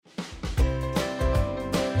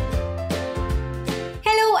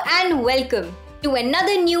welcome to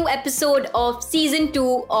another new episode of Season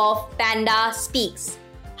 2 of Panda Speaks,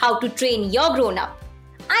 How to Train Your Grown-Up.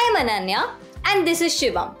 I am Ananya and this is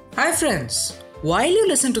Shivam. Hi friends, while you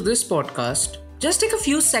listen to this podcast, just take a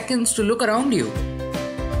few seconds to look around you.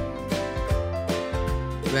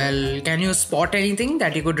 Well, can you spot anything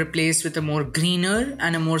that you could replace with a more greener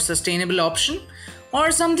and a more sustainable option?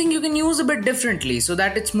 Or something you can use a bit differently so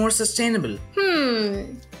that it's more sustainable?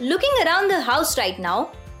 Looking around the house right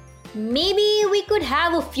now, maybe we could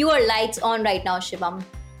have a fewer lights on right now, Shivam.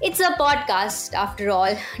 It's a podcast after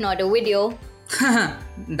all, not a video.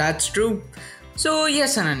 That's true. So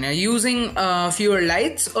yes, Ananya, using fewer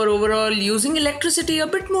lights or overall using electricity a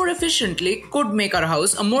bit more efficiently could make our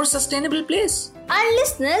house a more sustainable place. Our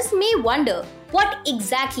listeners may wonder what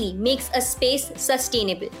exactly makes a space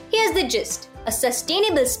sustainable. Here's the gist. A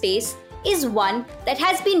sustainable space is one that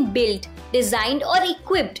has been built, designed or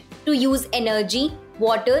equipped to use energy,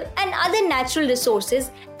 water and other natural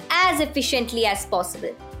resources as efficiently as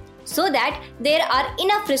possible, so that there are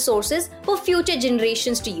enough resources for future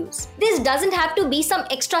generations to use. This doesn't have to be some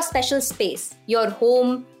extra special space. Your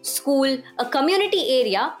home, school, a community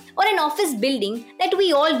area or an office building that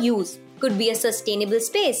we all use could be a sustainable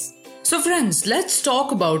space. So friends, let's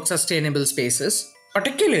talk about sustainable spaces,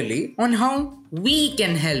 particularly on how we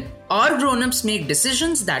can help our grown-ups make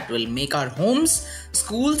decisions that will make our homes,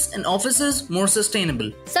 schools and offices more sustainable.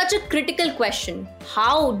 Such a critical question.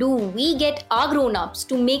 How do we get our grown-ups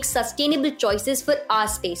to make sustainable choices for our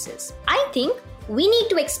spaces? I think we need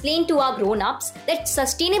to explain to our grown-ups that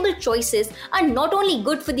sustainable choices are not only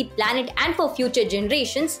good for the planet and for future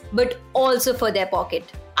generations, but also for their pocket.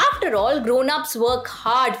 After all, grown-ups work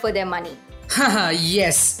hard for their money. Haha,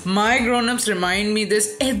 yes, my grown-ups remind me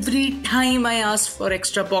this every time I ask for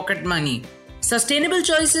extra pocket money. Sustainable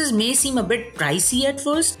choices may seem a bit pricey at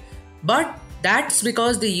first, but that's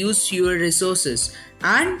because they use fewer resources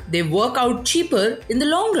and they work out cheaper in the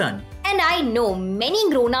long run. And I know many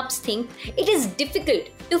grown-ups think it is difficult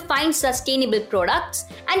to find sustainable products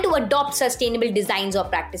and to adopt sustainable designs or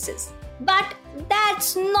practices. But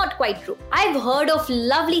that's not quite true. I've heard of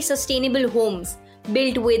lovely sustainable homes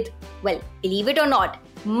built with, well, believe it or not,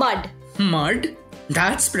 mud. Mud?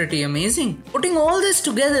 That's pretty amazing. Putting all this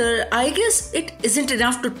together, I guess it isn't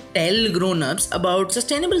enough to tell grown-ups about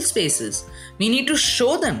sustainable spaces. We need to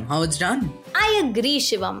show them how it's done. I agree,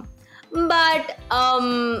 Shivam. But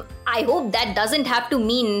I hope that doesn't have to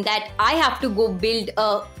mean that I have to go build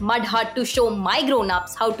a mud hut to show my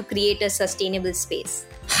grown-ups how to create a sustainable space.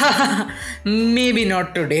 Maybe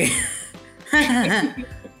not today.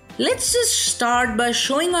 Let's just start by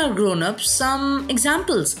showing our grown-ups some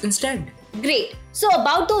examples instead. Great. So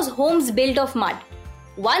about those homes built of mud.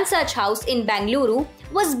 One such house in Bangalore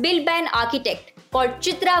was built by an architect called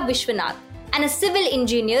Chitra Vishwanath and a civil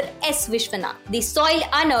engineer S. Vishwanath. The soil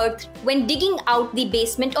unearthed when digging out the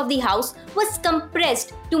basement of the house was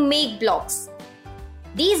compressed to make blocks.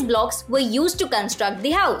 These blocks were used to construct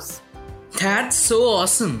the house. That's so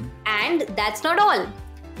awesome. And that's not all.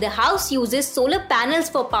 The house uses solar panels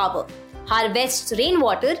for power, harvests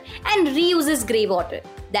rainwater and reuses grey water.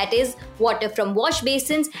 That is, water from wash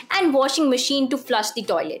basins and washing machine to flush the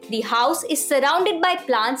toilet. The house is surrounded by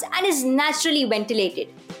plants and is naturally ventilated.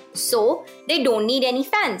 So, they don't need any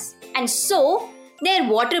fans. And so, their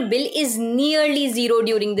water bill is nearly zero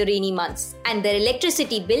during the rainy months. And their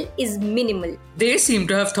electricity bill is minimal. They seem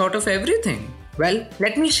to have thought of everything. Well,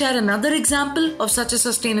 let me share another example of such a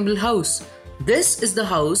sustainable house. This is the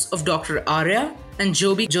house of Dr. Arya and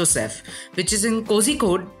Joby Joseph, which is in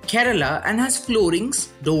Kozhikode, Kerala and has floorings,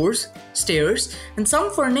 doors, stairs and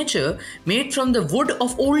some furniture made from the wood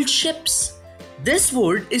of old ships. This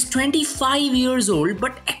wood is 25 years old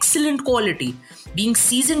but excellent quality, being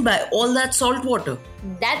seasoned by all that salt water.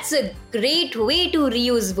 That's a great way to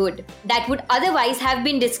reuse wood that would otherwise have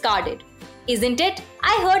been discarded, isn't it?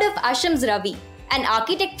 I heard of Ashams Ravi, an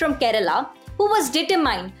architect from Kerala, who was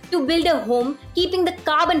determined to build a home keeping the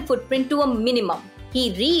carbon footprint to a minimum.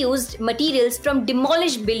 He reused materials from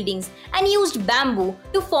demolished buildings and used bamboo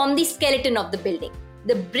to form the skeleton of the building.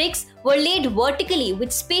 The bricks were laid vertically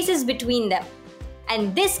with spaces between them.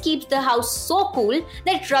 And this keeps the house so cool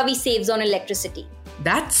that Ravi saves on electricity.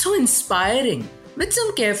 That's so inspiring. With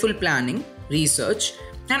some careful planning, research,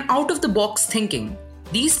 and out-of-the-box thinking,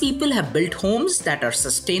 these people have built homes that are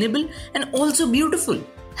sustainable and also beautiful.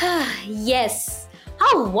 Yes,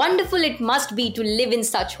 how wonderful it must be to live in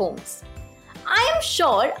such homes. I am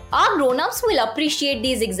sure our grown-ups will appreciate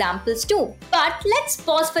these examples too. But let's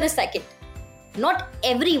pause for a second. Not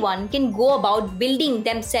everyone can go about building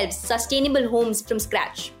themselves sustainable homes from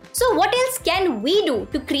scratch. So what else can we do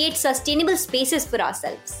to create sustainable spaces for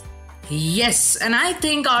ourselves? Yes, and I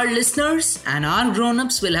think our listeners and our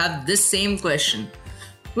grown-ups will have this same question.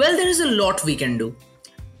 Well, there is a lot we can do.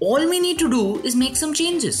 All we need to do is make some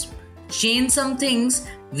changes. Change some things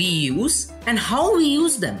we use and how we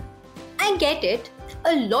use them. I get it.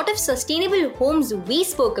 A lot of sustainable homes we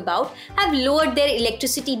spoke about have lowered their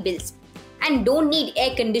electricity bills and don't need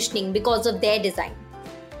air conditioning because of their design.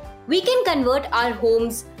 We can convert our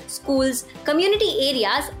homes, schools, community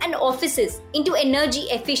areas, and offices into energy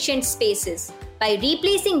efficient spaces by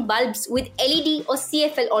replacing bulbs with LED or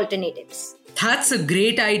CFL alternatives. That's a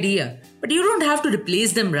great idea, but you don't have to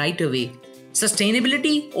replace them right away.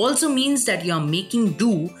 Sustainability also means that you are making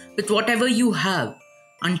do with whatever you have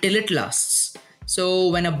until it lasts. So,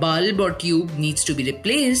 when a bulb or tube needs to be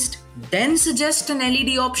replaced, then suggest an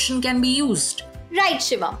LED option can be used. Right,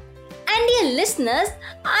 Shivam. And dear listeners,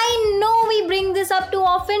 I know we bring this up too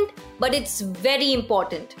often, but it's very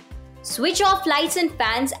important. Switch off lights and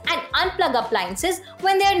fans and unplug appliances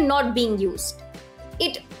when they are not being used.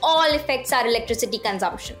 It all affects our electricity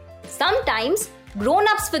consumption. Sometimes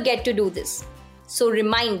grown-ups forget to do this, so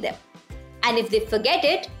remind them. And if they forget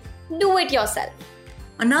it, do it yourself.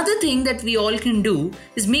 Another thing that we all can do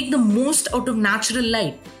is make the most out of natural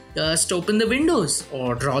light. Just open the windows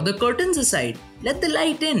or draw the curtains aside. Let the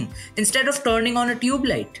light in instead of turning on a tube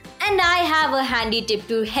light. And I have a handy tip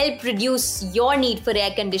to help reduce your need for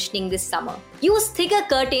air conditioning this summer. Use thicker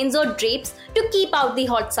curtains or drapes to keep out the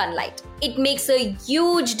hot sunlight. It makes a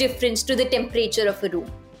huge difference to the temperature of a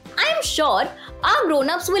room. I am sure our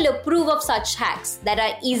grown-ups will approve of such hacks that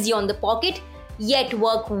are easy on the pocket yet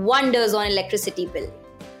work wonders on electricity bill.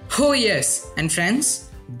 Oh yes, and friends,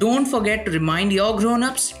 don't forget to remind your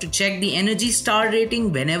grown-ups to check the Energy Star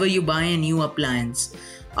rating whenever you buy a new appliance.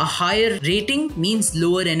 A higher rating means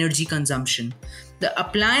lower energy consumption. The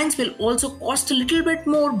appliance will also cost a little bit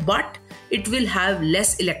more, but it will have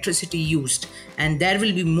less electricity used and there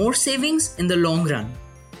will be more savings in the long run.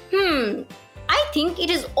 I think it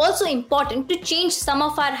is also important to change some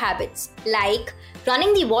of our habits, like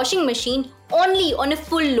running the washing machine only on a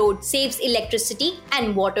full load saves electricity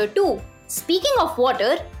and water too. Speaking of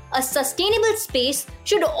water, a sustainable space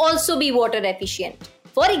should also be water efficient.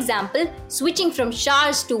 For example, switching from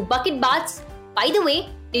showers to bucket baths. By the way,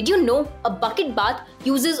 did you know a bucket bath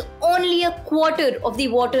uses only a quarter of the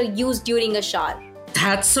water used during a shower?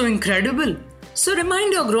 That's so incredible. So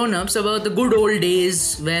remind your grown-ups about the good old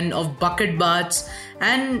days of bucket baths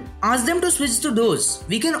and ask them to switch to those.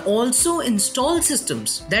 We can also install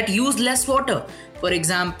systems that use less water. For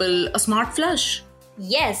example, a smart flush.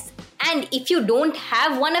 Yes, and if you don't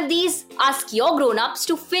have one of these, ask your grown-ups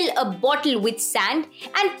to fill a bottle with sand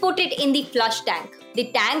and put it in the flush tank.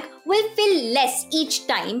 The tank will fill less each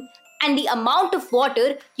time and the amount of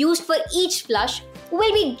water used for each flush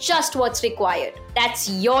will be just what's required. That's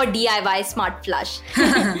your DIY smart flush.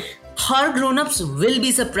 Our grown-ups will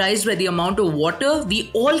be surprised by the amount of water we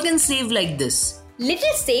all can save like this.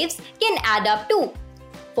 Little saves can add up too.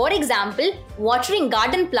 For example, watering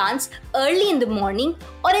garden plants early in the morning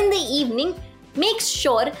or in the evening makes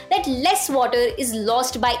sure that less water is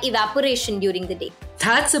lost by evaporation during the day.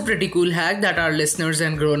 That's a pretty cool hack that our listeners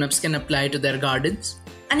and grown-ups can apply to their gardens.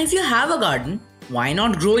 And if you have a garden, why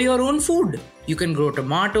not grow your own food? You can grow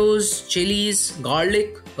tomatoes, chilies,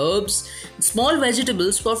 garlic, herbs, and small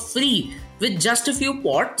vegetables for free with just a few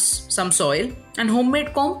pots, some soil, and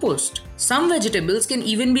homemade compost. Some vegetables can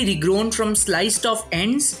even be regrown from sliced off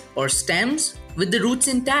ends or stems with the roots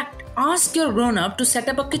intact. Ask your grown-up to set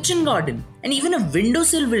up a kitchen garden, and even a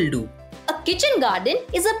windowsill will do. A kitchen garden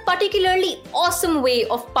is a particularly awesome way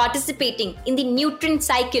of participating in the nutrient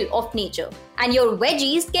cycle of nature. And your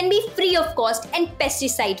veggies can be free of cost and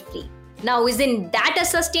pesticide-free. Now, isn't that a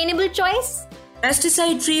sustainable choice?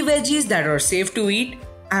 Pesticide-free veggies that are safe to eat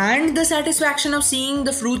and the satisfaction of seeing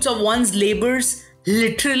the fruits of one's labors,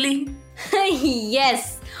 literally.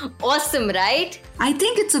 Yes, awesome, right? I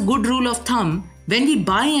think it's a good rule of thumb when we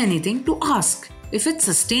buy anything to ask if it's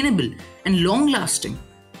sustainable and long-lasting.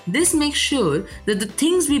 This makes sure that the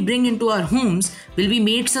things we bring into our homes will be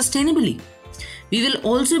made sustainably. We will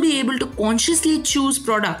also be able to consciously choose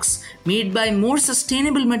products made by more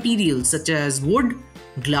sustainable materials such as wood,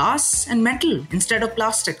 glass, and metal instead of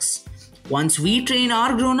plastics. Once we train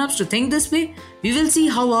our grown-ups to think this way, we will see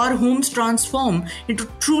how our homes transform into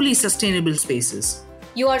truly sustainable spaces.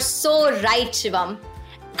 You are so right, Shivam.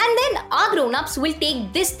 And then our grown-ups will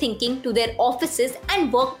take this thinking to their offices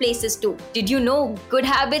and workplaces too. Did you know good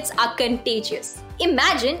habits are contagious?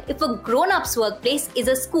 Imagine if a grown-up's workplace is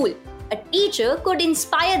a school. A teacher could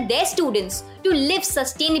inspire their students to live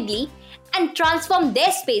sustainably and transform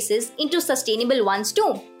their spaces into sustainable ones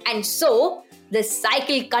too. And so, the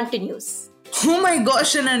cycle continues. Oh my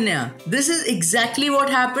gosh, Ananya, this is exactly what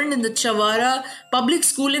happened in the Chavara public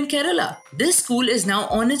school in Kerala. This school is now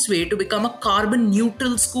on its way to become a carbon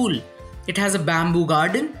neutral school. It has a bamboo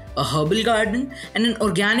garden, a herbal garden, and an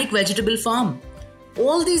organic vegetable farm.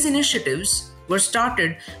 All these initiatives were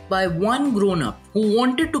started by one grown-up who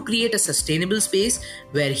wanted to create a sustainable space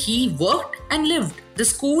where he worked and lived. The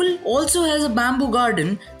school also has a bamboo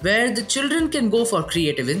garden where the children can go for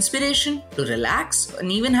creative inspiration, to relax,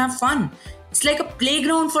 and even have fun. It's like a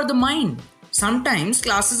playground for the mind. Sometimes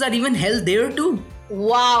classes are even held there too.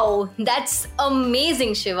 Wow, that's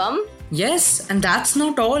amazing, Shivam. Yes, and that's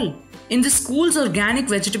not all. In the school's organic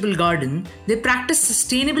vegetable garden, they practice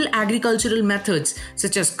sustainable agricultural methods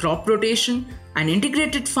such as crop rotation and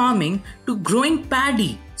integrated farming to growing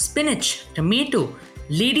paddy, spinach, tomato,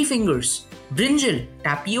 ladyfingers, brinjal,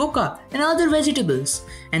 tapioca, and other vegetables.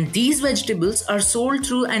 And these vegetables are sold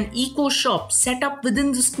through an eco shop set up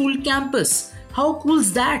within the school campus. How cool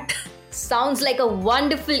is that? Sounds like a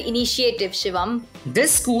wonderful initiative, Shivam.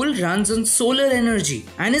 This school runs on solar energy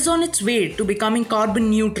and is on its way to becoming carbon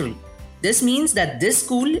neutral. This means that this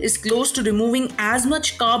school is close to removing as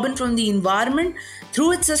much carbon from the environment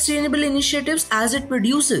through its sustainable initiatives as it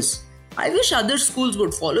produces. I wish other schools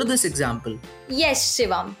would follow this example. Yes,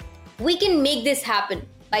 Shivam. We can make this happen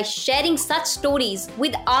by sharing such stories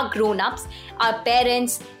with our grown-ups, our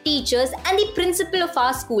parents, teachers, and the principal of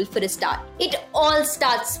our school for a start. It all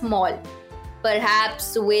starts small.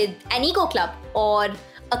 Perhaps with an eco club or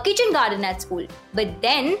a kitchen garden at school. But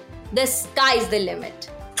then, the sky's the limit.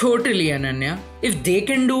 Totally, Ananya. If they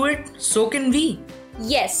can do it, so can we.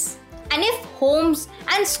 Yes. And if homes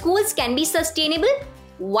and schools can be sustainable,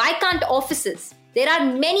 why can't offices? There are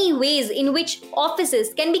many ways in which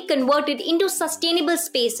offices can be converted into sustainable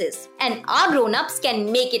spaces, and our grown-ups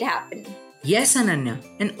can make it happen. Yes, Ananya.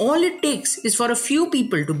 And all it takes is for a few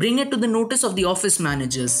people to bring it to the notice of the office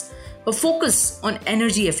managers. A focus on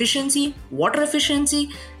energy efficiency, water efficiency,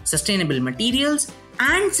 sustainable materials,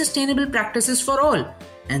 and sustainable practices for all.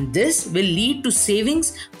 And this will lead to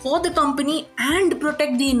savings for the company and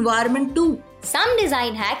protect the environment too. Some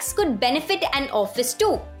design hacks could benefit an office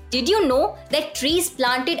too. Did you know that trees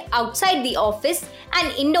planted outside the office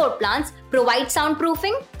and indoor plants provide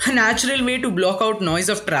soundproofing? A natural way to block out noise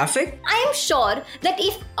of traffic? I am sure that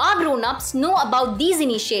if our grown-ups know about these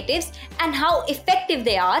initiatives and how effective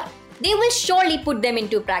they are, they will surely put them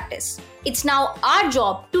into practice. It's now our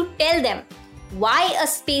job to tell them why a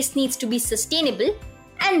space needs to be sustainable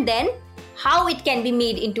and then how it can be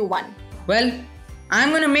made into one. Well,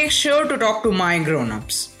 I'm gonna make sure to talk to my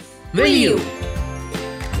grown-ups. Will you?